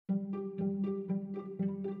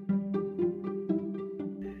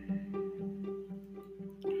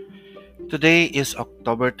Today is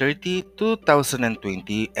October 30,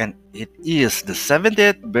 2020, and it is the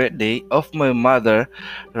 70th birthday of my mother,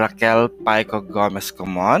 Raquel Paico Gomez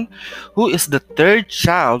Comon, who is the third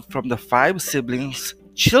child from the five siblings,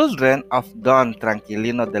 children of Don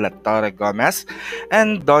Tranquilino de la Torre Gomez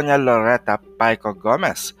and Doña Loretta Paico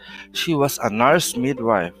Gomez. She was a nurse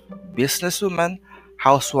midwife, businesswoman,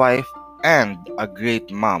 housewife, and a great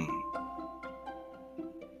mom.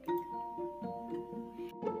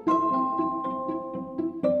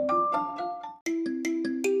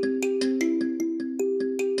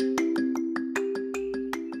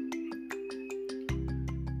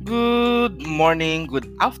 Good morning,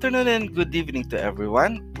 good afternoon, and good evening to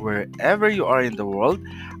everyone, wherever you are in the world.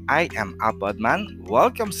 I am Apadman.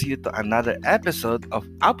 Welcomes you to another episode of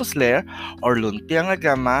Apus Lair or Luntiang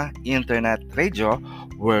Agama Internet Radio,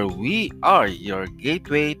 where we are your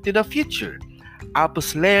gateway to the future.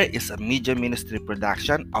 Apus Lair is a media ministry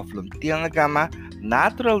production of Luntiang Agama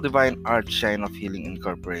Natural Divine Art Shine of Healing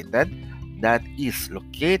Incorporated that is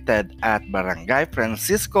located at Barangay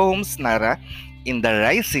Francisco Homes Nara in the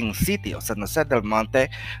rising city of San Jose del Monte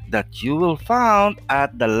that you will find at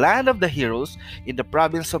the Land of the Heroes in the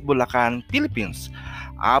province of Bulacan, Philippines.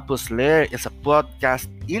 Apus Lair is a podcast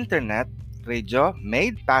internet radio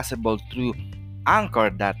made possible through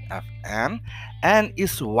Anchor.fm and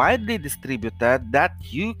is widely distributed that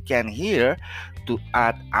you can hear to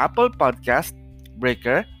at Apple Podcast,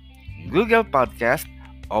 Breaker, Google Podcast,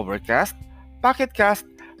 Overcast, Pocket Cast,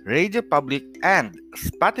 Radio Public, and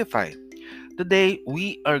Spotify. Today,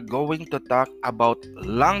 we are going to talk about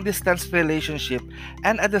long distance relationship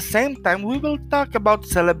and at the same time, we will talk about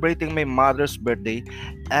celebrating my mother's birthday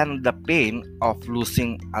and the pain of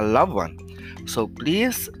losing a loved one. So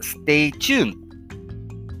please stay tuned.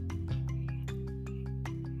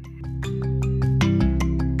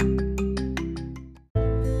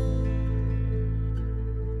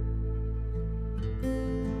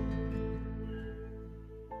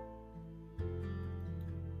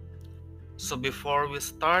 So before we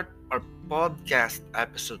start our podcast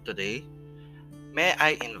episode today, may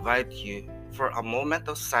I invite you for a moment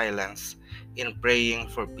of silence in praying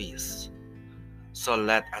for peace. So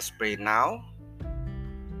let us pray now.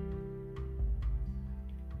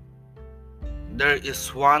 There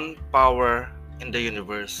is one power in the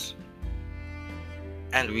universe,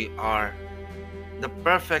 and we are the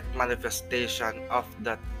perfect manifestation of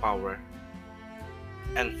that power.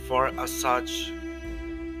 And for as such,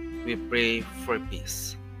 we pray for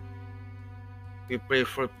peace. We pray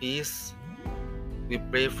for peace, we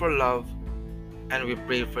pray for love, and we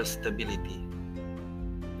pray for stability.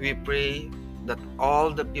 We pray that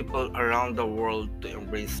all the people around the world to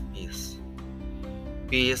embrace peace.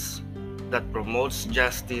 Peace that promotes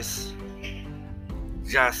justice,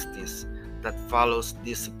 justice that follows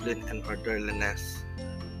discipline and orderliness.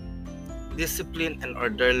 Discipline and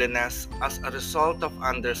orderliness as a result of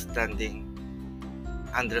understanding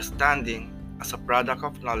as a product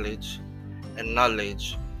of knowledge, and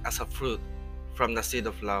knowledge as a fruit from the seed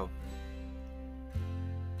of love.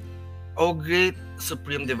 O great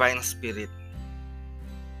Supreme Divine Spirit,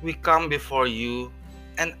 we come before you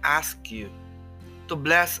and ask you to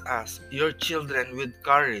bless us, your children, with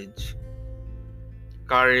courage.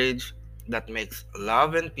 Courage that makes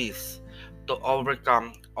love and peace to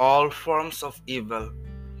overcome all forms of evil,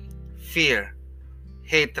 fear,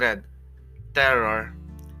 hatred, terror,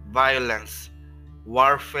 violence,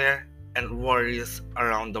 warfare, and worries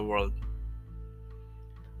around the world.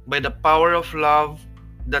 By the power of love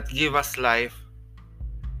that gives us life,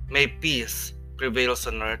 may peace prevail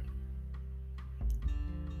on earth.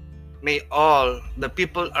 May all the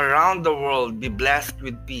people around the world be blessed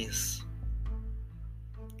with peace.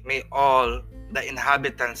 May all the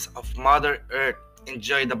inhabitants of Mother Earth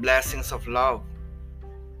enjoy the blessings of love.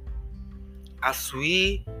 As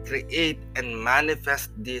we create and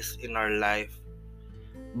manifest this in our life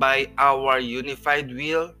by our unified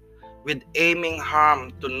will with aiming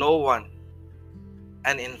harm to no one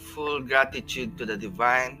and in full gratitude to the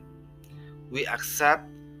divine, we accept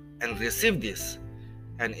and receive this.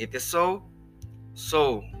 And it is so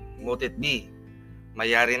mote it be.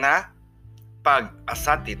 Mayari na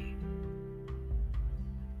pag-asatin.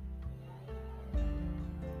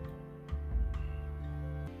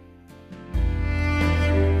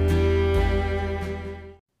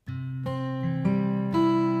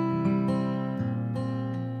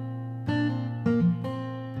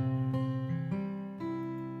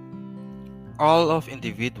 All of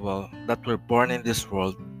individual that were born in this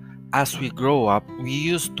world, as we grow up, we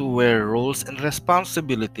used to wear roles and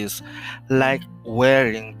responsibilities like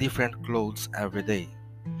wearing different clothes every day.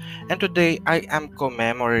 And today I am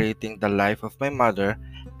commemorating the life of my mother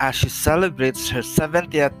as she celebrates her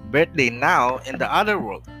 70th birthday now in the other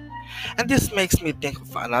world. And this makes me think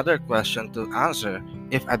of another question to answer: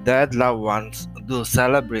 if a dead loved ones do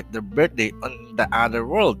celebrate their birthday on the other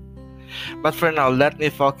world. But for now, let me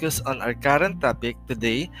focus on our current topic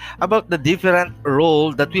today about the different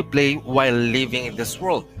role that we play while living in this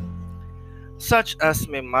world. Such as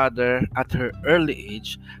my mother at her early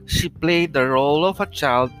age, she played the role of a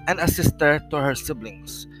child and a sister to her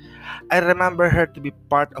siblings. I remember her to be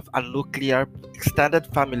part of a nuclear extended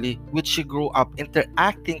family which she grew up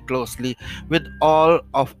interacting closely with all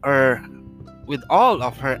of her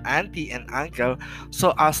auntie and uncle,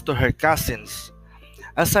 so as to her cousins.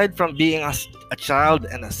 Aside from being a child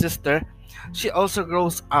and a sister, she also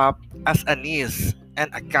grows up as a niece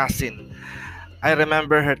and a cousin. I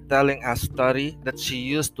remember her telling a story that she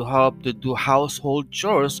used to help to do household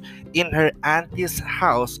chores in her auntie's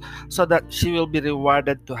house so that she will be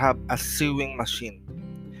rewarded to have a sewing machine.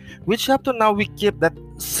 Which up to now we keep that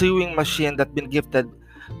sewing machine that been gifted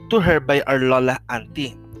to her by our Lola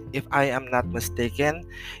auntie. If I am not mistaken,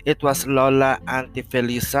 it was Lola Auntie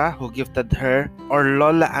Felisa who gifted her, or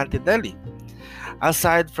Lola Auntie Deli.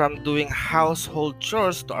 Aside from doing household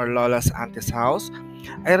chores to our Lola's auntie's house,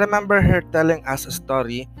 I remember her telling us a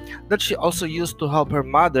story that she also used to help her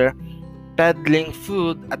mother peddling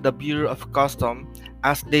food at the Bureau of Custom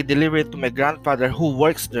as they deliver it to my grandfather who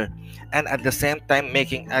works there, and at the same time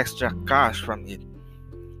making extra cash from it.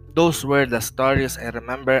 Those were the stories I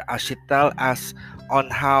remember as she tell us on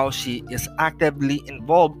how she is actively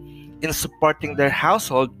involved in supporting their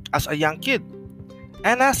household as a young kid.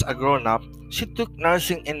 And as a grown-up, she took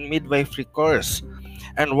nursing and midwifery course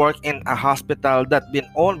and worked in a hospital that been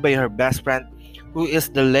owned by her best friend, who is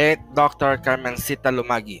the late Dr. Carmencita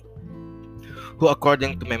Lumagi, who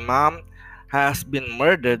according to my mom has been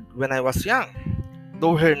murdered when I was young.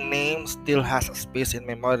 Though her name still has a space in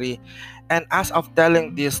memory, and as of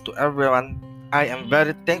telling this to everyone, I am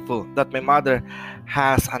very thankful that my mother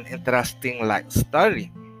has an interesting life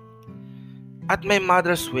story. At my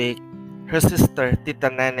mother's wake, her sister Tita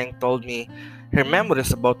Neneng told me her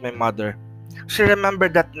memories about my mother. She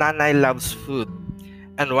remembered that Nanay loves food,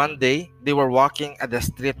 and one day they were walking at the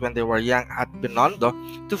street when they were young at Binondo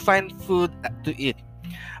to find food to eat.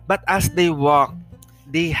 But as they walked,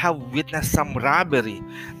 they have witnessed some robbery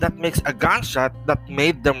that makes a gunshot that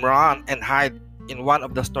made them run and hide in one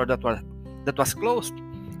of the store that was closed.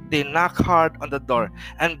 They knock hard on the door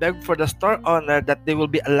and beg for the store owner that they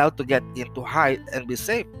will be allowed to get in to hide and be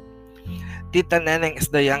safe. Tita Neneng is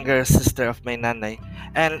the younger sister of my nanay,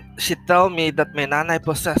 and she told me that my nanay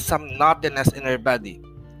possessed some naughtiness in her body.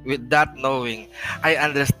 With that knowing, I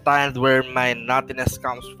understand where my naughtiness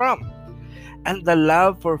comes from. And the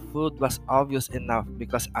love for food was obvious enough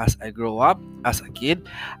because as I grew up as a kid,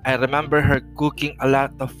 I remember her cooking a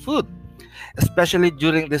lot of food, especially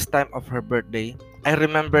during this time of her birthday. I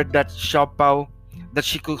remember that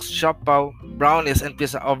she cooks siopaw, brownies, and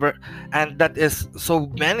pizza over, and that is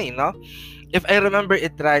so many, no? If I remember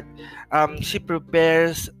it right, she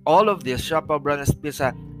prepares all of this siopaw, brownies,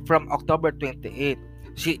 pizza from October 28th.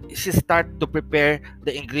 She start to prepare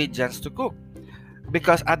the ingredients to cook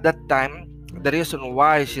because at that time the reason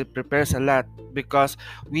why she prepares a lot because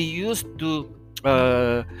we used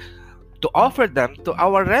uh, to offer them to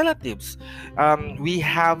our relatives. We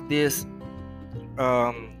have this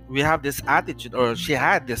attitude, or she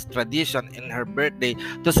had this tradition in her birthday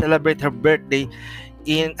to celebrate her birthday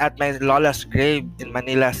in at my lola's grave in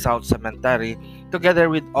Manila South Cemetery together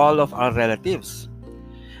with all of our relatives.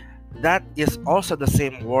 That is also the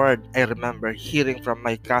same word I remember hearing from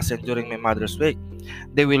my cousin during my mother's wake.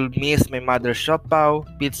 They will miss my mother's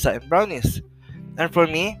siopaw, pizza, and brownies. And for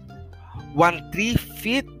me, one 3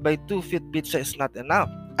 feet by 2 feet pizza is not enough.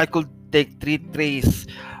 I could take 3 trays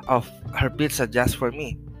of her pizza just for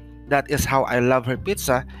me. That is how I love her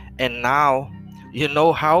pizza, and now you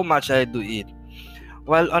know how much I do eat.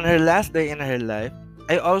 While on her last day in her life,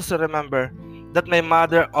 I also remember that my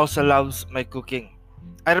mother also loves my cooking.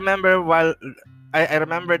 I remember while I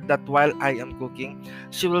remembered that while I am cooking,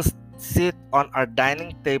 she will sit on our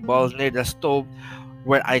dining table near the stove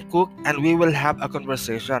where I cook, and we will have a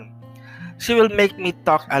conversation. She will make me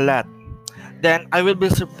talk a lot. Then I will be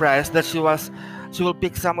surprised that she will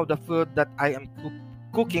pick some of the food that I am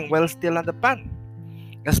cooking while still on the pan.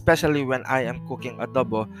 Especially when I am cooking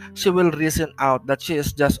adobo, she will reason out that she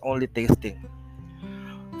is just only tasting.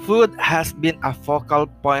 Food has been a focal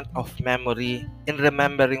point of memory in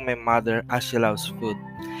remembering my mother as she loves food.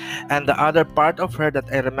 And the other part of her that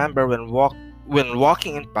I remember when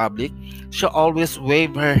walking in public, she always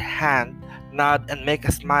wave her hand nod, and make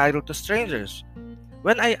a smile to strangers.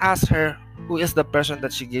 When I ask her who is the person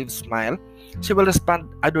that she gave smile, she will respond,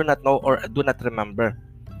 I do not know or I do not remember.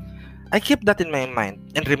 I keep that in my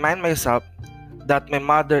mind and remind myself that my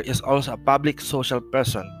mother is also a public social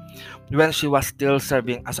person when she was still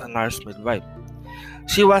serving as a nurse midwife.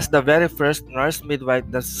 She was the very first nurse midwife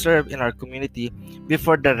that served in our community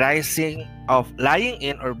before the rising of lying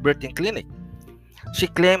in or birthing clinic. She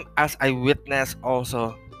claimed as I witnessed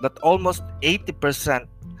also that almost 80%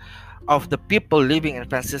 of the people living in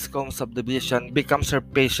Francisco subdivision becomes her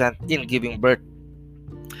patient in giving birth.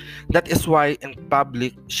 That is why in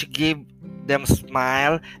public she gave them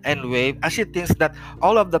smile and wave as she thinks that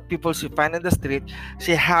all of the people she find in the street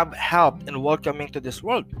she have helped in welcoming to this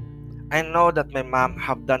world. I know that my mom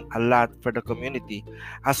have done a lot for the community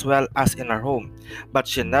as well as in her home, but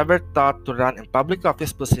she never thought to run in public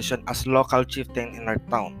office position as local chieftain in her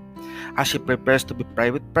town, as she prepares to be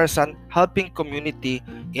private person helping community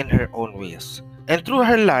in her own ways. And through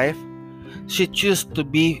her life, she chose to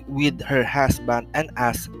be with her husband and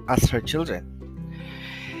us as her children.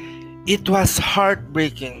 It was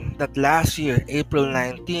heartbreaking that last year, April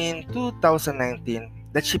 19, 2019,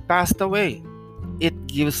 that she passed away. It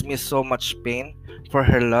gives me so much pain for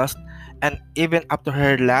her loss, and even up to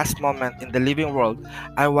her last moment in the living world,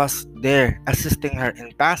 I was there assisting her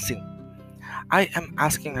in passing. I am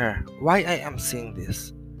asking her why I am seeing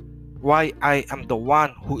this, why I am the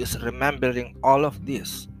one who is remembering all of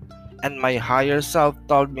this. And my higher self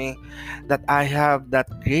told me that I have that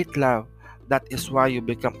great love. That is why you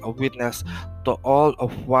become a witness to all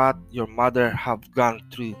of what your mother have gone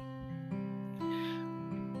through.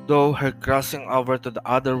 Though her crossing over to the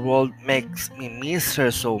other world makes me miss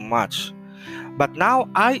her so much. But now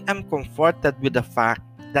I am comforted with the fact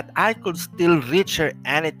that I could still reach her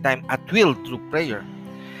anytime at will through prayer.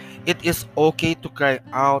 It is okay to cry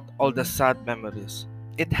out all the sad memories.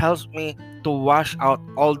 It helps me to wash out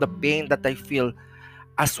all the pain that I feel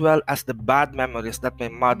as well as the bad memories that my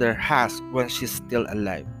mother has when she's still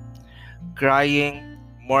alive. Crying,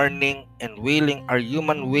 mourning, and wailing are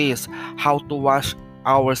human ways how to wash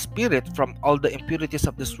our spirit from all the impurities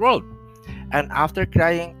of this world. And after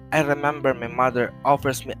crying, I remember my mother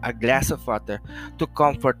offers me a glass of water to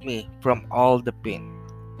comfort me from all the pain.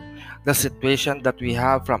 The situation that we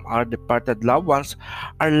have from our departed loved ones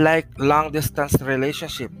are like long distance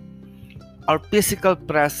relationship. Our physical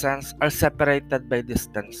presence are separated by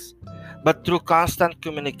distance. But through constant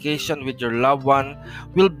communication with your loved one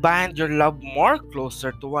will bind your love more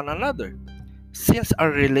closer to one another. Since our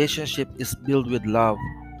relationship is built with love,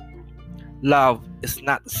 love is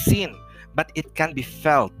not seen, but it can be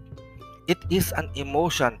felt. It is an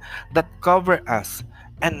emotion that covers us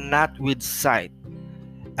and not with sight.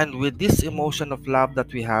 And with this emotion of love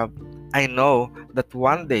that we have, I know that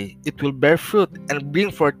one day it will bear fruit and bring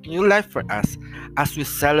forth new life for us as we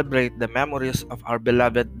celebrate the memories of our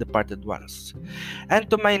beloved departed ones. And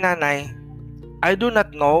to my nanay, I do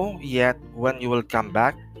not know yet when you will come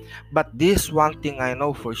back, but this one thing I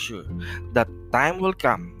know for sure, that time will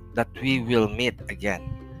come that we will meet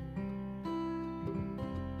again.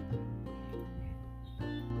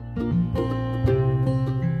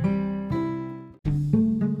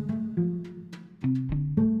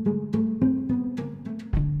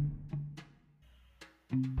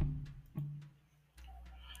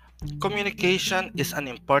 Communication is an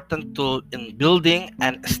important tool in building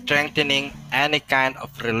and strengthening any kind of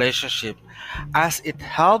relationship as it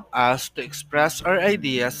helps us to express our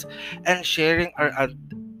ideas and sharing our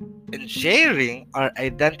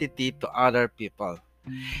identity to other people.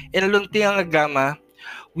 In Luntiang Agama,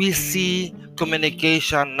 we see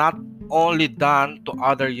communication not only done to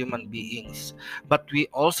other human beings, but we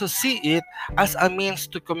also see it as a means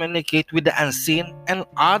to communicate with the unseen and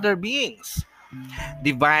other beings.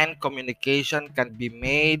 Divine communication can be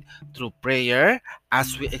made through prayer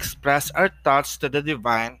as we express our thoughts to the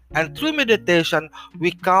divine, and through meditation,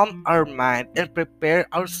 we calm our mind and prepare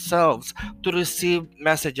ourselves to receive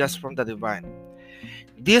messages from the divine.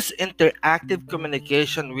 This interactive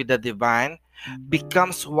communication with the divine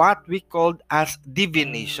becomes what we call as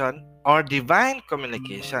divination or divine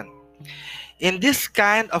communication. In this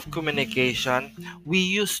kind of communication, we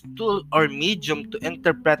use tool or medium to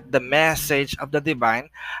interpret the message of the divine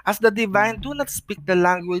as the divine do not speak the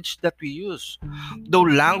language that we use. Though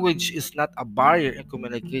language is not a barrier in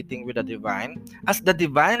communicating with the divine, as the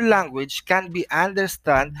divine language can be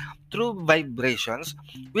understood through vibrations,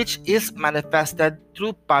 which is manifested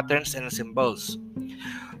through patterns and symbols.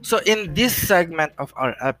 So in this segment of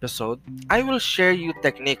our episode, I will share you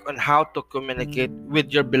technique on how to communicate with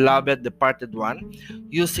your beloved departed one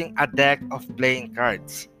using a deck of playing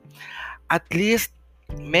cards. At least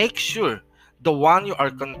make sure the one you are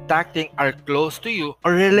contacting are close to you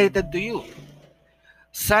or related to you.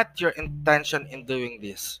 Set your intention in doing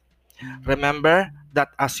this. Remember that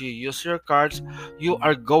as you use your cards, you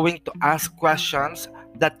are going to ask questions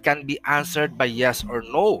that can be answered by yes or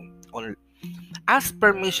no. Ask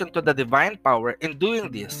permission to the divine power in doing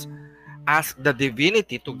this. Ask the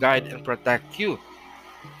divinity to guide and protect you.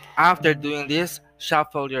 After doing this,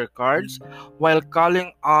 shuffle your cards while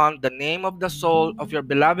calling on the name of the soul of your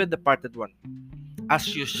beloved departed one.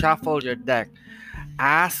 As you shuffle your deck,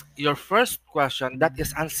 ask your first question that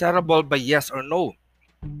is answerable by yes or no.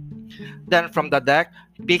 Then from the deck,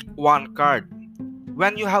 pick one card.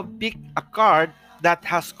 When you have picked a card that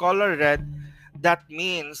has color red, that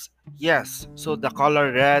means yes. So the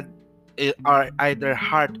color red are either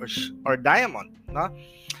heart or diamond. No?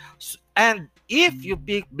 And if you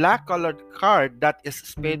pick black colored card that is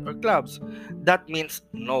spade or clubs, that means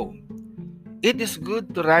no. It is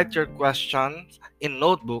good to write your questions in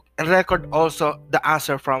notebook and record also the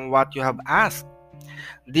answer from what you have asked.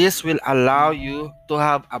 This will allow you to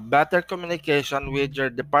have a better communication with your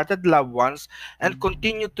departed loved ones and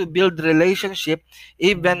continue to build relationship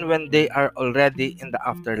even when they are already in the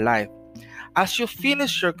afterlife. As you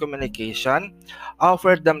finish your communication,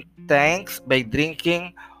 offer them thanks by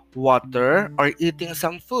drinking water or eating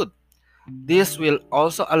some food. This will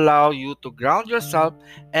also allow you to ground yourself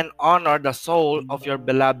and honor the soul of your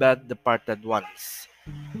beloved departed ones.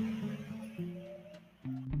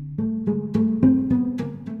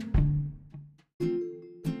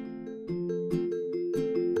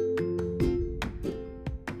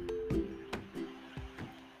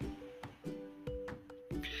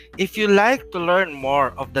 If you like to learn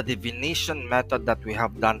more of the divination method that we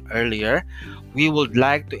have done earlier, we would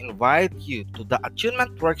like to invite you to the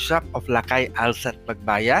attunement workshop of Lakay Alsat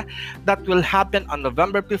Magbaya that will happen on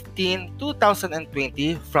November 15,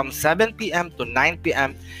 2020 from 7 p.m. to 9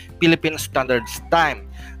 p.m. Philippine Standard Time.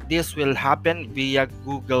 This will happen via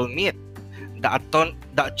Google Meet. The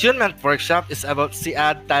attunement workshop is about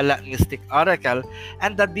Siad Tala Mystic Oracle,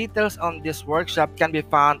 and the details on this workshop can be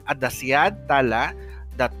found at the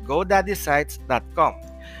siadtala.godaddysite.com.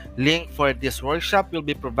 Link for this workshop will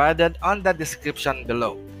be provided on the description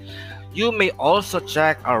below. You may also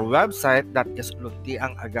check our website that is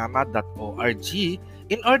luntiangagama.org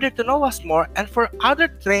in order to know us more and for other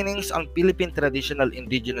trainings on Philippine traditional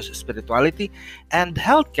indigenous spirituality and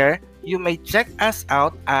healthcare. You may check us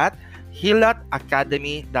out at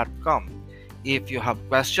hilatacademy.com. If you have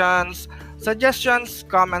questions, suggestions,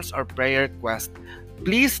 comments, or prayer requests,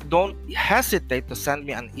 please don't hesitate to send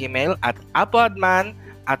me an email at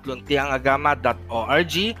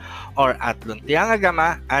apodman@luntiangagama.org or at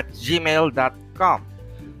luntiangagama@gmail.com.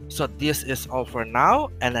 So this is all for now,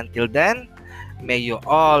 and until then, may you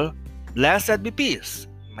all blessed be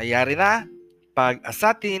peace. Mayari na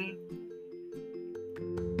pag-asatin.